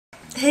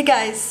Hey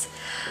guys,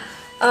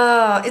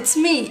 it's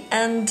me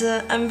and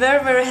I'm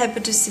very happy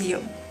to see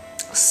you.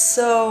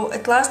 So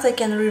at last I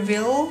can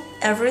reveal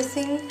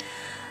everything.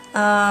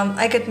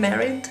 I got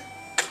married.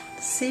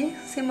 See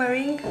my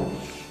ring?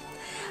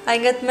 I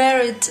got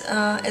married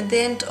at the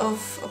end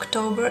of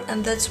October,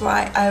 and that's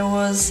why I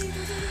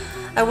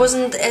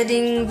wasn't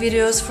adding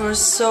videos for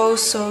so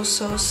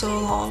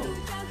long.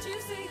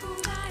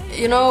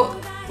 You know,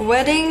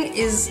 wedding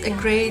is a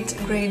great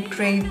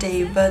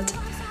day, but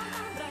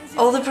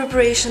all the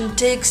preparation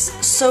takes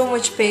so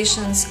much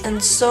patience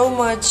and so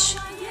much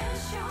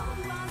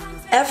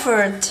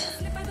effort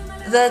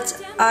that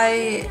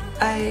I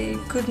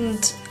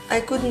couldn't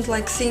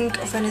like think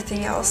of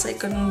anything else. I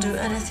couldn't do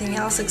anything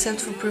else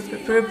except for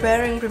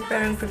preparing.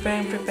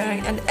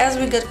 And as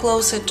we get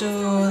closer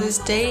to this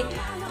day,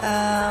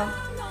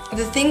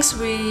 the things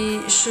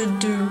we should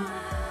do,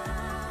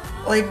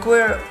 like,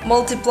 we're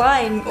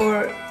multiplying,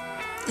 or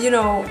you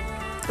know,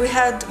 we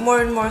had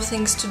more and more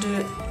things to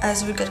do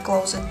as we get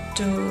closer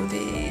to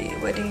the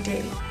wedding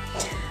day.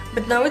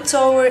 But now it's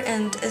over,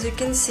 and as you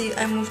can see,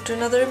 I moved to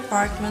another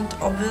apartment,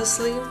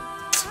 obviously.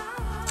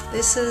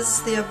 This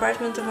is the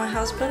apartment of my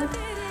husband,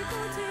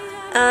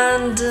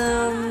 and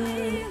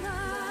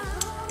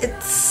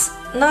it's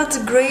not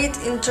great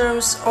in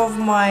terms of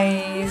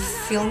my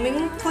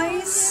filming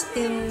place.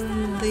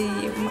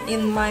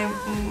 In my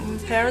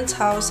parents'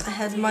 house I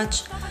had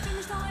much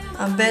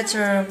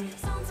better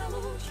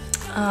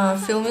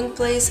filming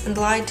place and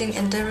lighting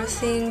and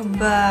everything,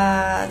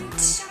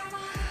 but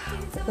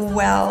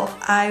well,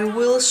 I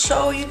will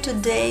show you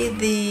today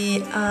the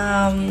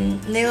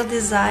nail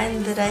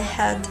design that I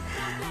had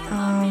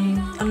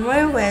on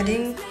my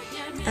wedding.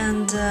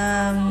 And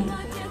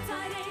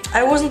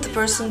I wasn't the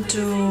person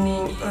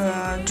to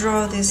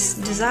draw this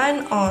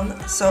design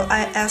on, so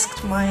I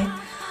asked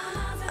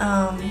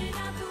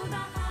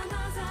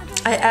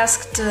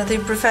the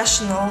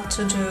professional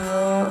to do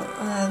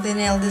the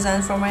nail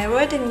design for my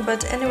wedding.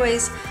 But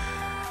anyways,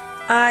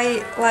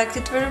 I liked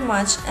it very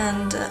much,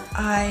 and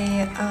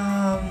I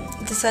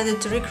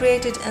decided to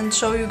recreate it and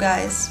show you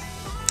guys.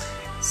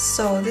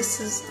 So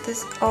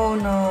oh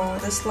no,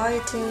 this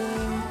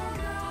lighting,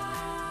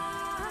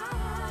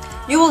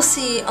 you will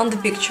see on the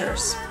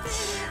pictures.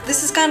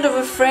 This is kind of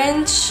a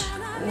French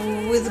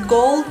with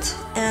gold,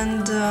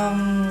 and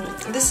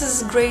this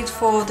is great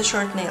for the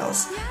short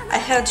nails. I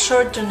had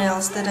shorter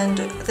nails that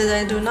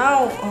I do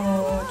now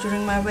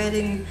during my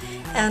wedding,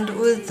 and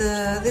with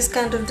this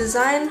kind of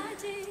design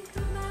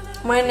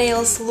my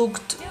nails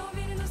looked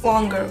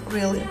longer,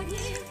 really.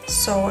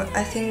 So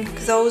I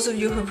think those of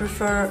you who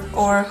prefer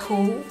or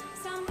who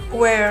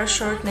wear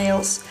short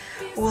nails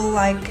will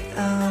like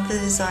the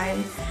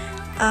design.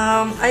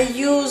 I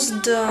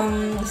used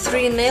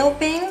 3 nail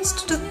paints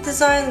to do the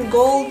design: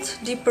 gold,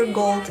 deeper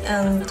gold,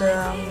 and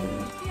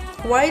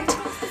white.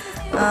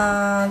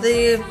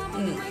 The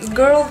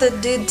girl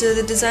that did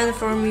the design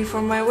for me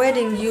for my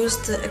wedding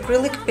used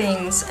acrylic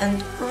paints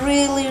and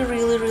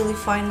really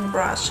fine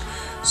brush,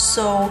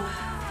 so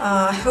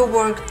her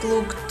work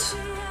looked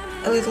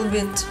a little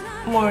bit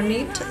more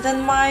neat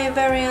than my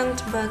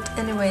variant. But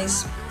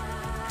anyways,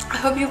 I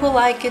hope you will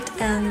like it,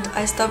 and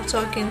I stop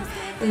talking,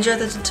 enjoy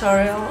the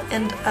tutorial,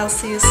 and I'll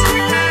see you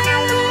soon.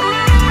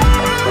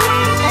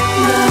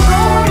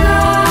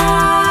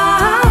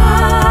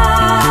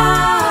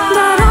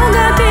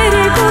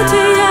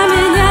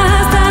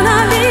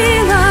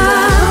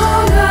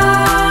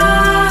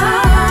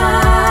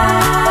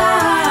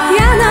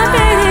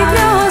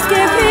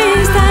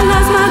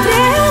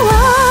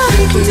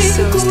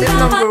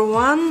 Number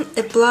 1,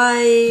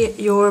 apply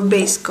your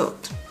base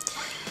coat.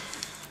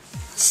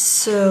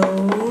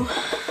 So,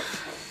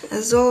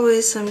 as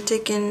always, I'm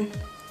taking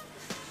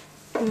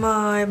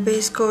my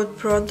base coat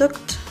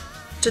product.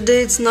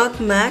 Today it's not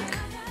MAC,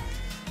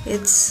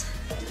 it's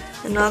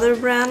another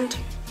brand.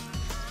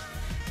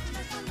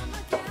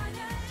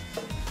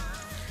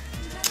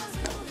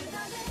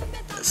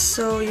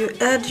 So you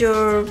add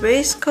your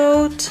base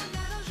coat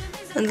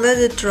and let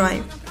it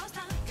dry.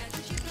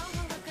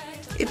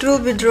 It will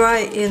be dry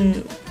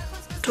in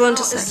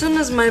 20 seconds. As soon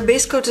as my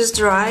base coat is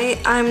dry,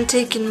 I'm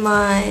taking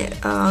my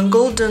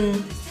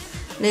golden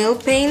nail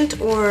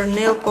paint or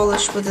nail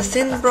polish with a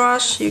thin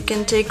brush. You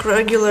can take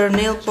regular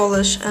nail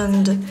polish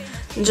and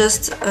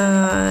just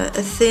a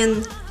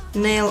thin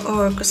nail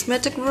or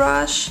cosmetic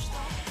brush.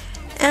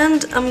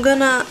 And I'm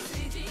gonna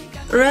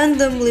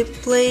randomly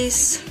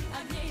place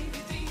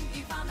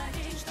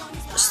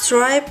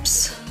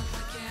stripes,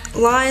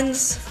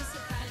 lines,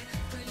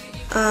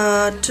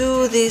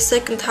 to the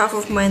second half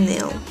of my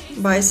nail.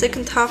 By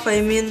second half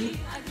I mean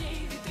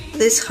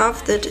this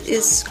half that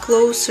is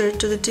closer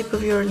to the tip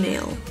of your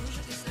nail.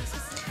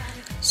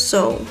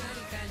 So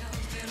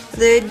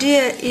the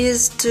idea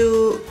is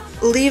to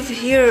leave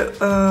here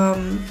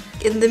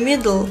in the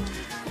middle,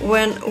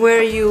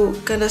 where you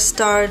gonna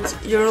start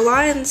your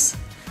lines.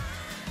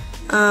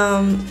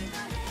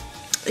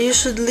 You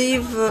should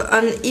leave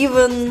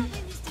uneven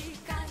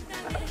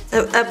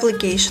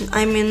application.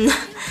 I mean,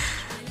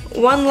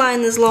 one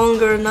line is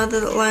longer,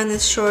 another line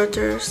is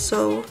shorter,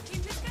 so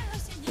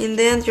in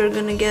the end you're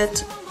gonna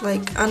get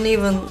like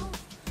uneven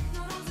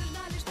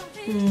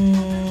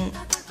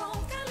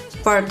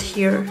part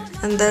here,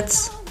 and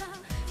that's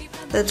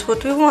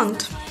what we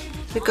want,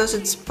 because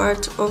it's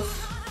part of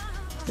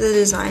the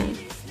design.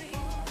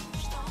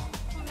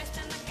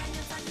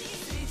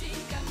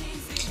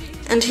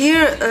 And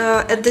here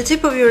at the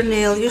tip of your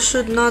nail you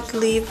should not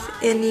leave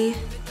any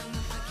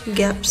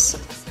gaps.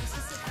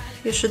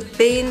 You should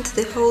paint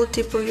the whole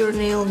tip of your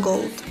nail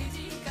gold.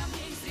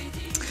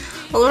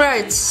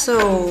 Alright,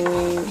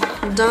 so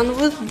done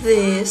with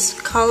this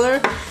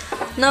color.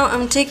 Now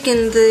I'm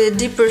taking the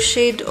deeper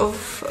shade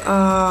of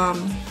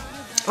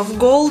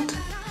gold,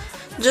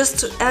 just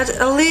to add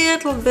a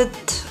little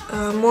bit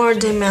more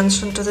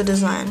dimension to the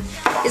design.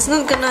 It's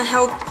not gonna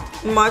help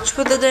much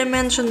with the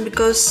dimension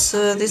because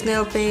these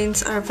nail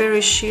paints are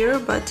very sheer,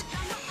 but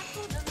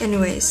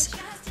anyways.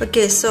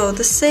 Okay, so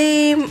the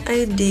same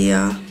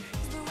idea,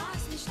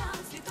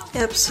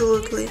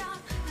 absolutely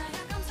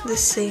the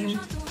same.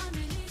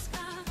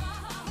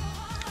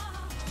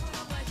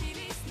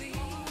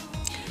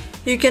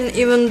 You can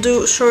even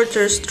do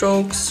shorter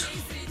strokes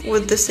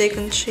with the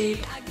second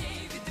shade.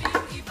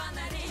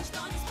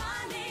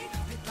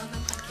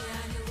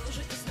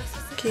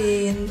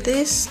 Okay, and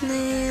this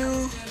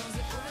nail,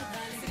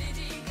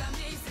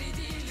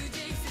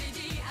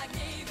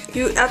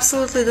 you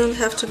absolutely don't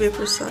have to be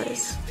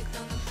precise.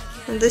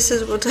 And this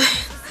is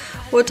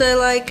what I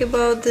like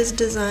about this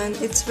design.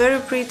 It's very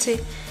pretty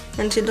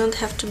and you don't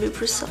have to be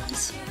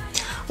precise.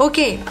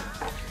 Okay,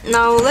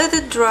 now let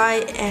it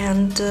dry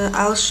and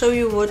I'll show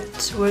you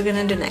what we're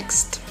gonna do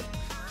next.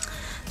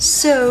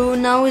 So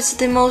now it's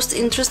the most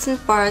interesting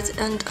part,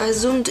 and I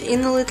zoomed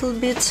in a little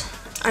bit.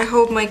 I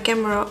hope my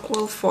camera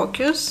will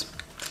focus.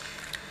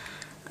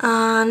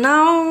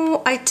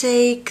 Now I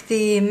take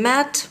the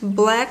matte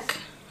white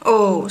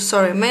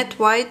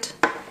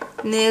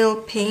nail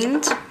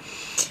paint,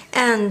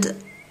 and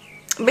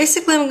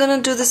basically I'm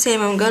gonna do the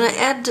same. I'm gonna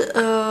add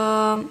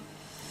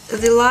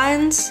the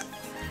lines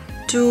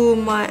to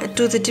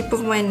the tip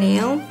of my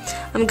nail.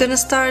 I'm gonna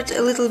start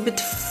a little bit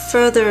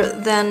further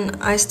than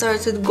I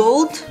started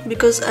gold,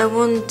 because I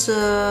want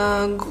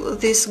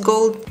this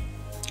gold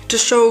to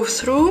show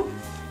through,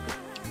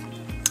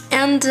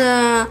 and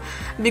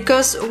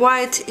because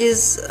white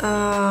is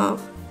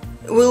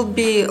will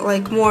be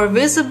like more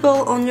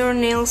visible on your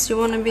nails, you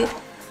want to be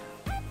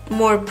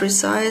more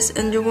precise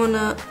and you want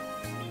to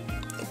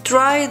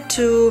try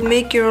to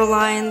make your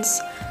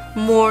lines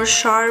more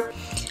sharp.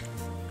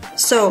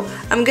 So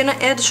I'm gonna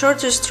add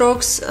shorter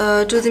strokes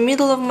to the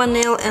middle of my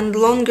nail and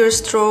longer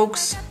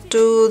strokes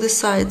to the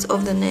sides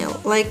of the nail.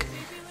 Like,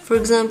 for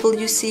example,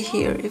 you see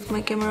here, if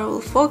my camera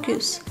will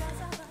focus.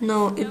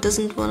 No, it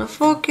doesn't want to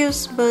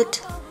focus,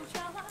 but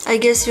I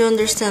guess you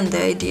understand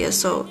the idea.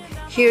 So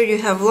here you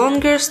have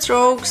longer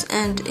strokes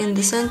and in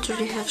the center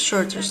you have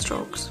shorter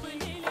strokes.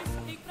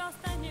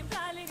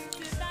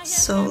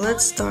 So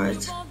let's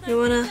start. You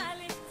wanna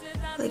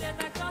like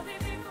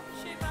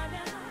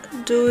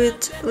do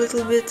it a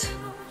little bit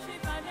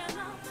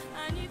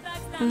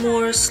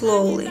more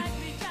slowly.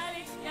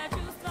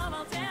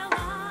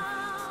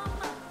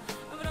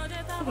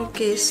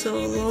 Okay, so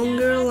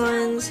longer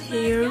lines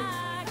here.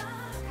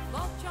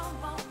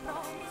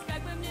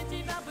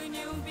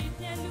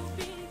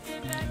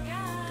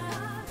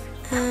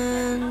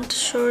 And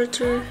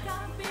shorter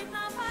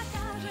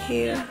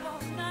here.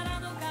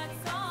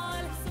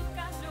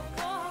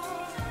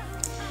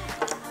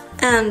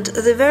 And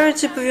the very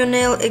tip of your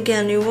nail,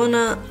 again, you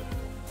wanna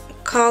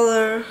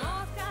color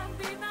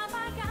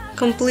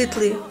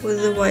completely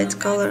with the white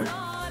color.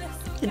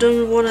 You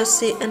don't wanna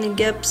see any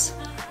gaps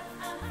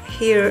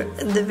here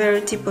at the very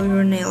tip of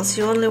your nails.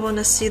 You only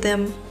wanna see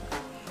them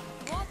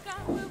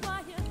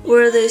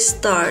where they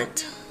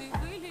start,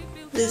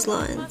 these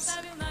lines.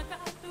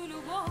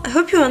 I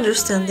hope you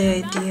understand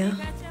the idea.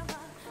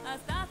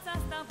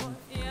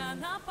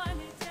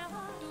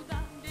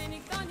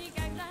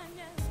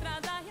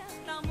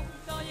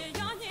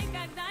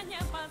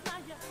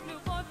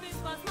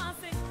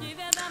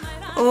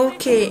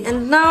 Okay,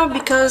 and now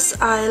because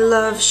I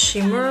love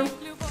shimmer,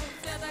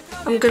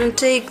 I'm gonna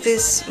take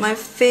this, my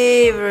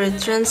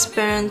favorite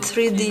transparent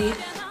 3D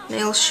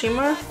nail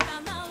shimmer,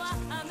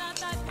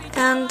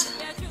 and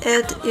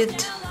add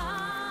it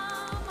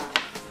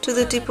to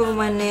the tip of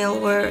my nail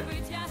where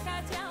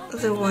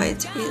the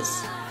white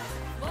is.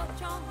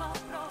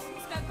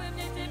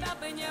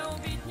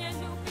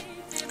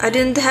 I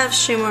didn't have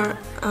shimmer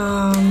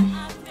on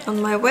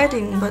my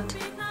wedding, but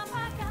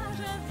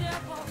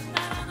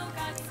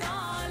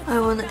I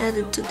want to add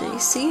it today,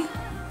 see?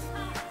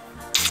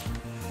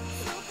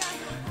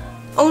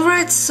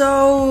 Alright,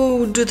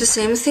 so do the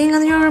same thing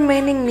on your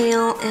remaining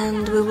nail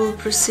and we will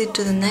proceed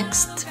to the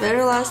next,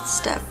 very last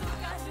step.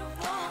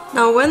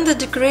 Now when the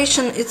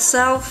decoration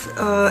itself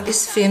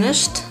is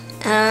finished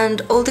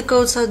and all the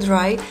coats are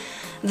dry,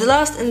 the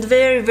last and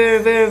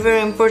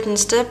very important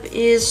step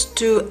is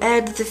to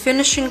add the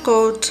finishing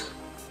coat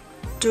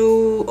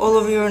to all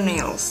of your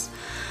nails.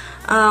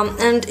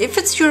 And if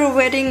it's your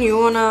wedding, you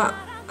wanna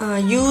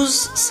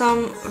use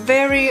some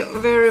very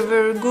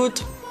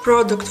good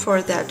product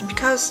for that,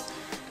 because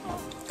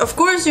of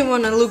course you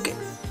want to look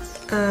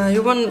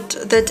you want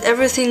that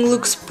everything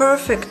looks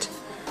perfect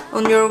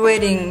on your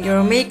wedding,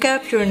 your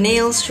makeup, your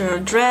nails, your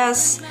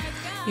dress,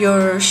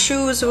 your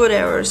shoes,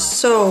 whatever.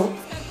 So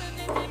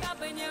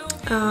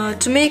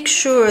to make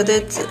sure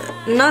that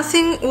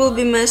nothing will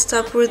be messed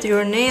up with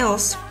your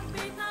nails,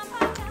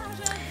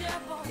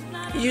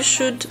 you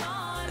should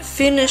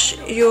finish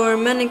your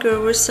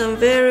manicure with some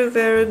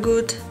very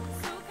good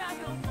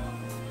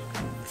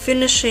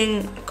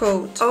finishing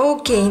coat.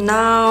 Okay,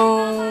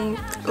 now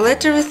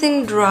let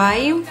everything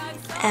dry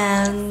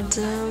and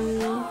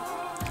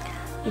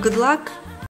good luck.